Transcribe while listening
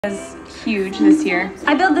Was huge this year.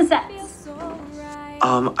 I built the sets.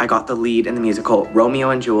 I got the lead in the musical Romeo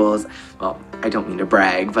and Jules. Well, I don't mean to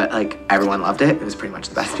brag, but like everyone loved it. It was pretty much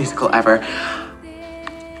the best musical ever.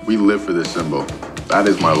 We live for this symbol. That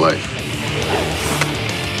is my life.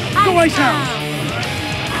 Go Ice House!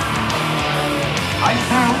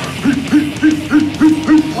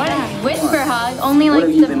 What a whisper hug. Only like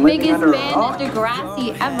the biggest band at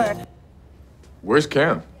Degrassi ever. Where's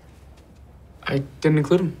Cam? I didn't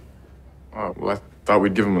include him. Oh, well, I thought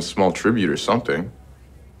we'd give him a small tribute or something.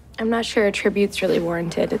 I'm not sure a tribute's really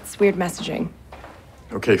warranted. It's weird messaging.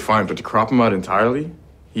 Okay, fine, but to crop him out entirely,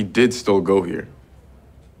 he did still go here.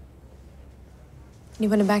 You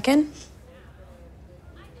want him back in?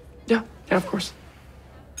 Yeah, of course.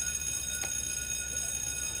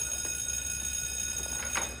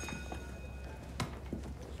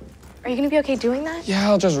 Are you gonna be okay doing that?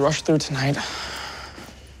 Yeah, I'll just rush through tonight.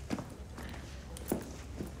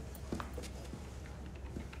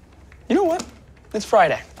 You know what? It's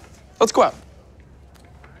Friday. Let's go out.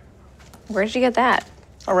 Where'd you get that?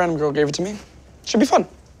 A random girl gave it to me. Should be fun.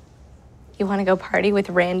 You want to go party with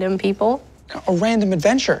random people? A random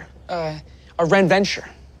adventure. A randventure.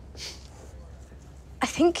 I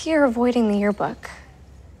think you're avoiding the yearbook.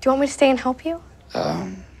 Do you want me to stay and help you?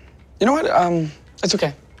 You know what? It's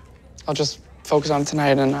okay. I'll just focus on it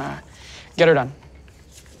tonight and get her done.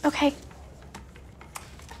 Okay.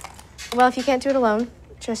 Well, if you can't do it alone,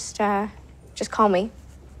 just call me.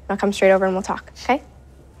 I'll come straight over and we'll talk, okay?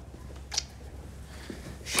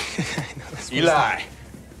 Eli.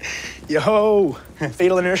 Yo,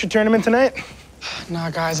 Fatal Inertia tournament tonight?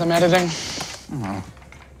 Nah, guys, I'm editing.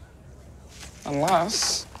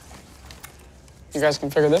 Unless you guys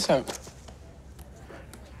can figure this out.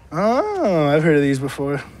 Oh, I've heard of these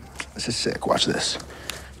before. This is sick. Watch this.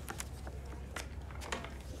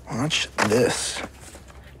 Watch this.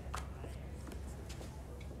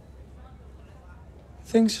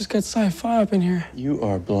 Things just get sci-fi up in here. You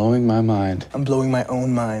are blowing my mind. I'm blowing my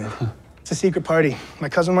own mind. It's a secret party. My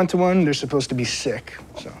cousin went to one. They're supposed to be sick,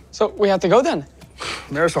 so. So we have to go then.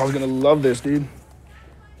 Marisol's gonna love this, dude.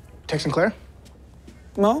 Texting Claire?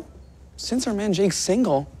 Mo, since our man Jake's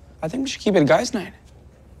single, I think we should keep it a guys' night.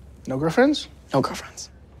 No girlfriends? No girlfriends.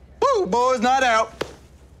 Woo, boys, not out.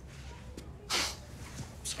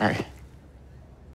 Sorry.